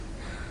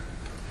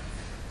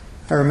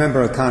I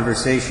remember a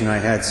conversation I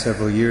had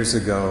several years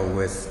ago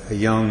with a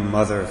young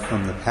mother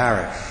from the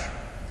parish.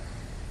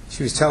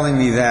 She was telling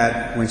me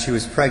that when she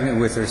was pregnant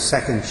with her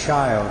second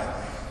child,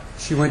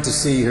 she went to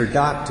see her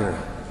doctor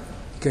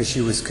because she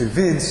was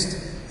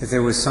convinced that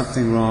there was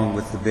something wrong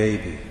with the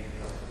baby.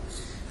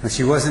 Now,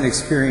 she wasn't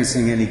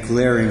experiencing any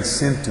glaring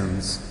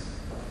symptoms.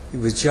 It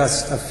was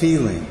just a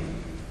feeling,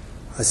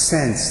 a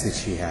sense that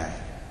she had.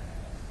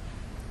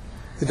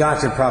 The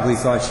doctor probably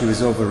thought she was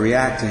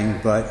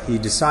overreacting, but he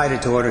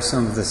decided to order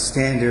some of the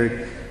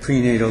standard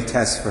prenatal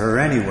tests for her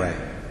anyway.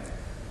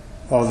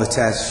 All the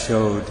tests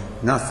showed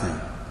nothing.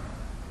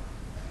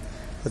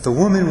 But the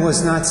woman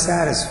was not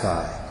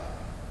satisfied.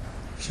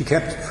 She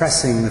kept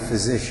pressing the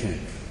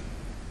physician.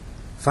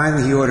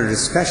 Finally, he ordered a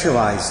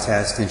specialized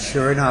test, and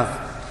sure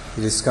enough,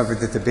 he discovered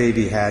that the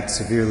baby had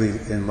severely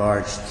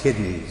enlarged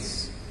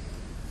kidneys.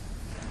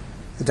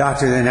 The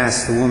doctor then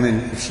asked the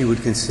woman if she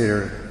would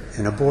consider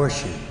an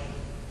abortion.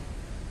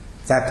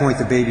 At that point,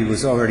 the baby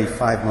was already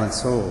 5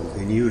 months old,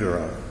 in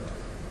utero.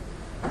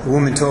 The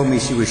woman told me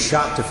she was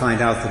shocked to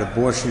find out that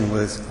abortion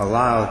was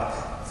allowed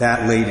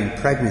that late in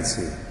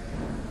pregnancy.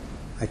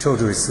 I told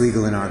her it's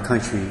legal in our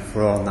country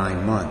for all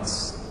 9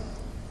 months,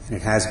 and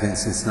it has been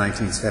since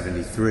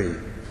 1973.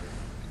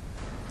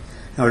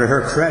 Now, to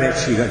her credit,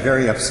 she got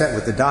very upset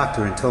with the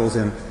doctor and told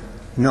him,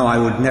 "No, I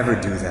would never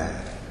do that."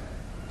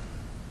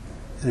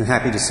 And I'm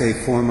happy to say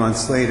 4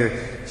 months later,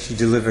 she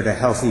delivered a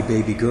healthy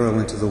baby girl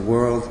into the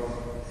world,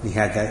 and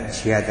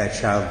she had that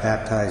child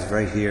baptized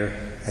right here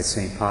at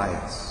St.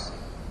 Pius.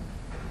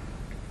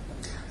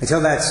 I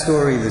tell that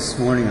story this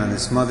morning on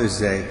this Mother's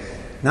Day,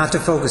 not to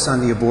focus on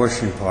the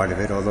abortion part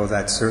of it, although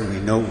that's certainly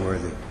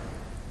noteworthy.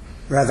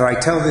 Rather, I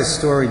tell this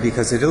story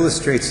because it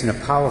illustrates in a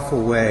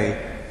powerful way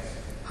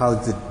how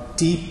the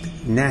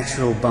deep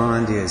natural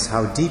bond is,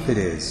 how deep it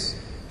is,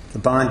 the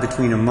bond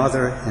between a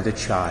mother and a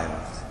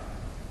child,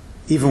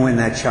 even when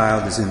that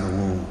child is in the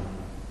womb.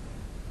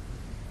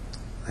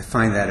 I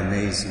find that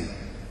amazing.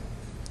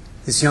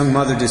 This young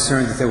mother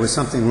discerned that there was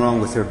something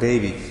wrong with her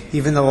baby,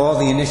 even though all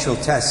the initial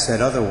tests said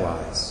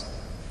otherwise.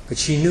 But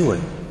she knew it.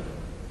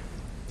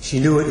 She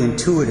knew it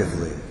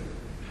intuitively.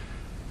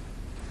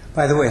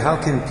 By the way, how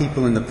can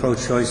people in the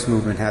pro-choice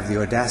movement have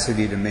the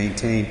audacity to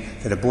maintain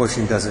that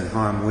abortion doesn't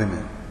harm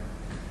women?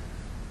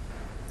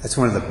 That's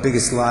one of the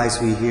biggest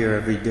lies we hear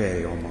every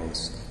day,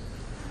 almost.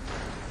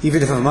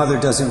 Even if a mother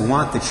doesn't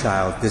want the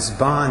child, this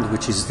bond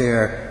which is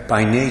there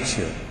by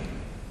nature,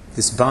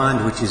 this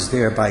bond which is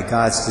there by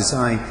God's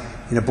design,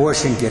 an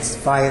abortion gets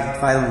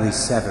violently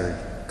severed,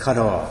 cut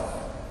off.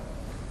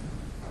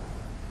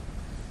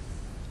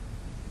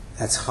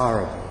 That's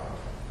horrible.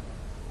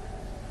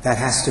 That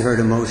has to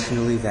hurt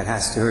emotionally, that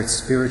has to hurt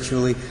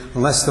spiritually,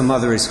 unless the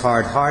mother is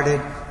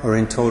hard-hearted or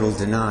in total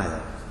denial.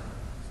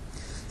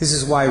 This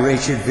is why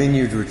Rachel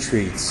Vineyard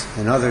retreats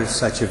and other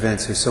such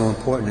events are so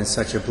important and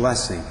such a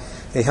blessing.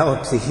 They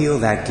help to heal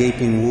that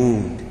gaping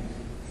wound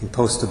in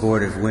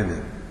post-abortive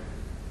women.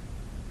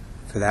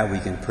 For that we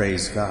can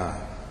praise God,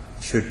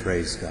 should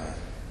praise God.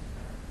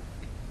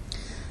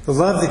 The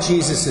love that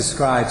Jesus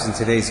describes in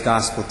today's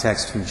gospel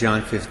text from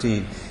John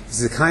 15 is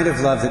the kind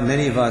of love that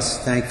many of us,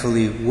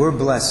 thankfully, were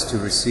blessed to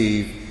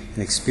receive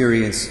and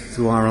experience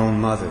through our own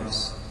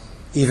mothers,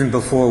 even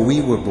before we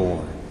were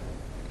born.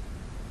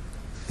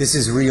 This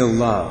is real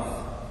love.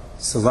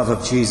 It's the love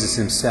of Jesus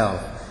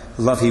himself,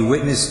 the love he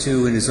witnessed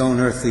to in his own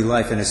earthly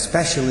life, and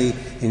especially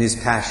in his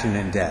passion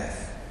and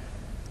death.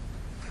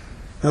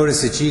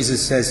 Notice that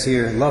Jesus says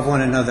here, "Love one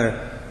another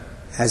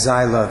as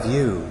I love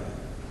you."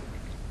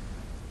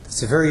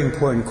 It's a very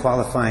important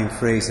qualifying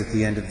phrase at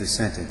the end of the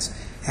sentence.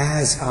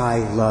 As I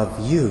love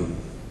you.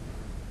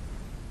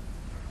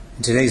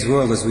 In today's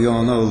world, as we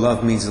all know,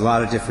 love means a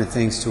lot of different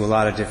things to a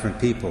lot of different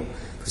people.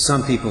 For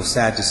some people,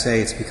 sad to say,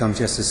 it's become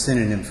just a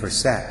synonym for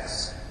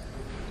sex.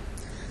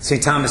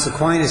 St. Thomas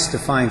Aquinas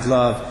defined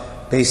love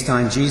based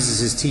on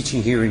Jesus'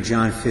 teaching here in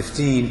John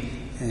 15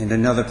 and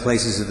in other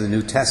places of the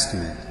New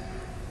Testament.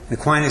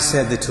 Aquinas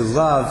said that to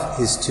love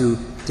is to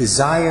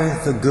desire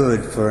the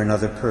good for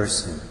another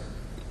person,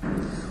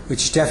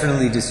 which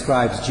definitely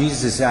describes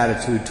Jesus'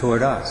 attitude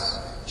toward us.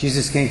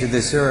 Jesus came to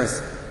this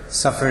earth,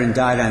 suffered and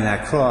died on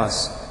that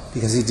cross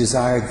because he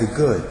desired the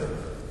good.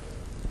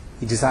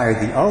 He desired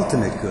the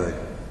ultimate good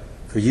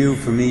for you,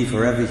 for me,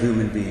 for every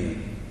human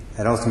being.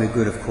 That ultimate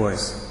good, of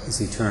course,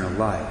 is eternal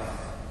life.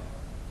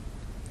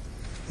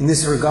 In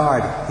this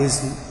regard,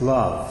 his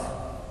love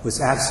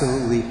was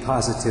absolutely,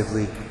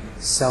 positively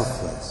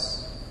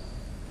selfless.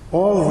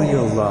 All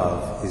real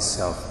love is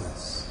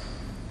selfless.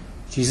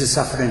 Jesus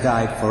suffered and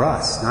died for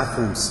us, not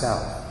for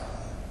himself.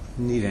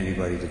 He didn't need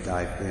anybody to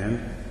die for him.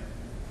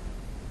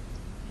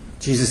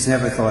 Jesus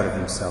never thought of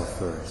himself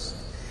first.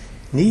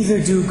 Neither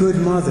do good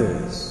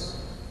mothers.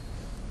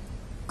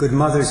 Good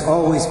mothers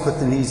always put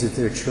the needs of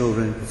their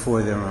children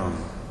before their own.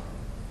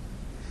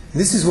 And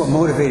this is what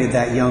motivated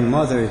that young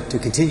mother to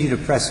continue to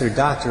press her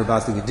doctor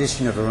about the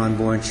condition of her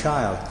unborn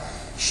child.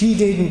 She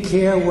didn't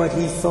care what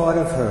he thought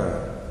of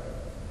her.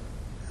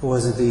 It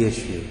wasn't the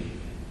issue.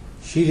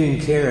 She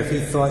didn't care if he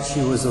thought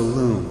she was a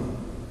loon.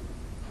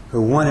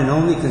 Her one and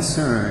only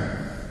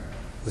concern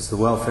was the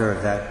welfare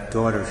of that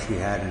daughter she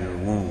had in her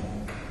womb.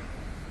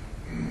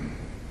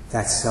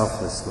 That's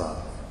selfless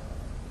love.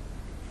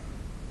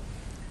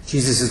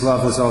 Jesus'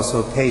 love was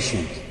also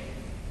patient.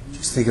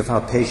 Just think of how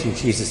patient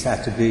Jesus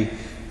had to be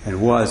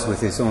and was with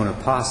his own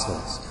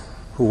apostles,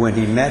 who, when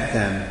he met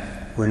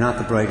them, were not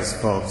the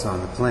brightest bulbs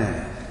on the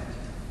planet.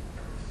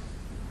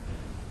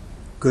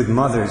 Good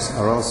mothers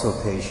are also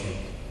patient.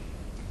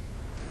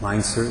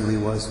 Mine certainly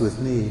was with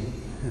me,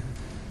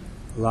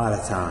 a lot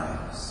of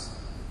times.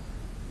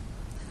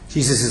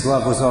 Jesus'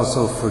 love was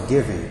also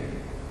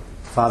forgiving.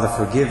 Father,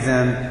 forgive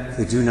them,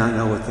 they do not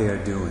know what they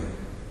are doing.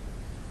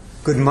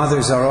 Good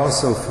mothers are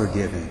also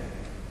forgiving.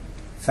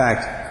 In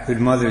fact, good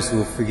mothers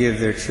will forgive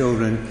their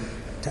children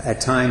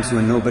at times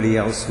when nobody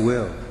else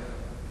will.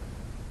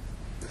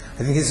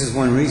 I think this is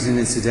one reason,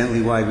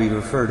 incidentally, why we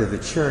refer to the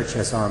church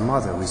as our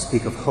mother. We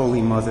speak of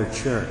Holy Mother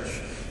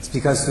Church. It's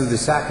because through the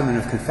sacrament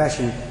of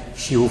confession,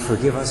 she will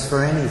forgive us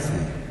for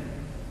anything.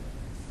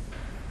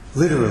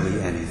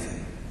 Literally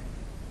anything.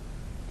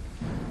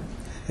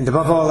 And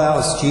above all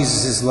else,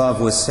 Jesus' love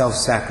was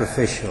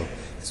self-sacrificial.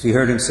 As we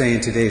heard him say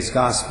in today's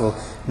gospel,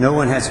 no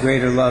one has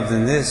greater love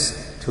than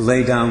this, to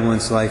lay down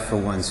one's life for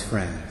one's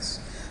friends.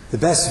 The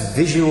best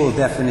visual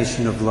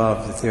definition of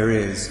love that there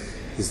is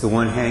the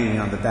one hanging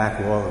on the back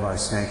wall of our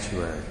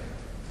sanctuary.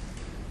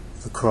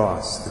 The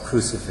cross, the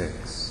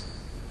crucifix.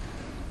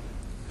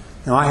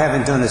 Now, I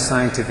haven't done a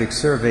scientific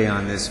survey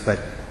on this, but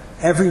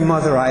every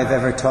mother I've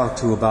ever talked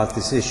to about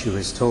this issue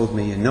has told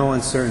me in no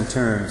uncertain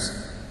terms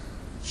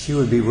she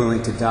would be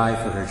willing to die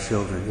for her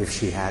children if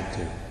she had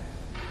to.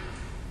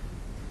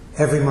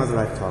 Every mother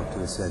I've talked to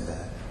has said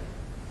that.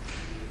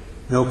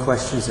 No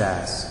questions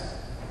asked.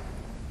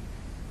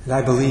 And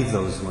I believe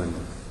those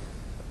women.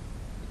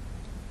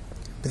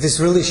 But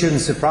this really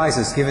shouldn't surprise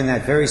us, given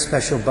that very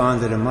special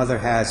bond that a mother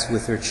has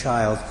with her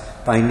child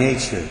by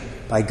nature,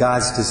 by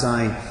God's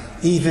design,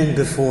 even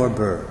before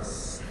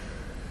birth.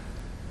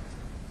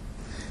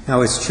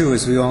 Now, it's true,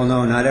 as we all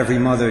know, not every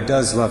mother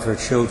does love her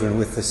children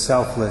with the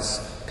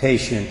selfless,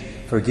 patient,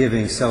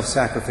 forgiving,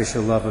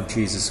 self-sacrificial love of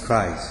Jesus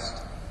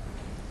Christ.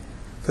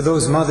 For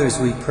those mothers,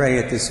 we pray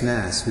at this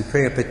Mass. We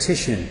pray a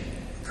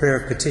prayer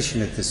of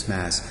petition at this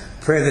Mass,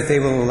 prayer that they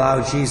will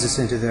allow Jesus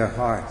into their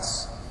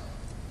hearts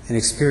and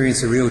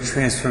experience a real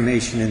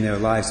transformation in their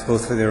lives,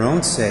 both for their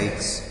own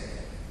sakes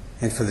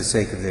and for the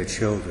sake of their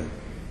children.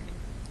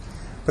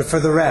 But for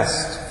the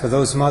rest, for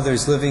those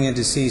mothers living and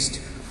deceased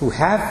who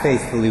have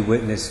faithfully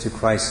witnessed to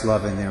Christ's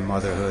love in their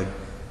motherhood,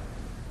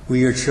 we,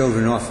 your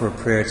children, offer a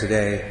prayer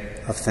today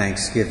of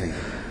thanksgiving.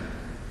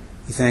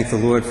 We thank the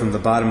Lord from the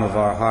bottom of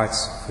our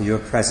hearts for your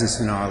presence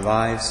in our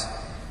lives.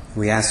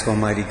 We ask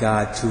Almighty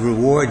God to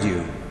reward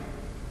you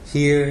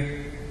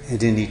here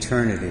and in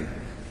eternity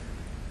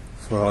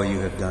for all you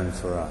have done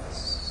for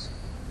us.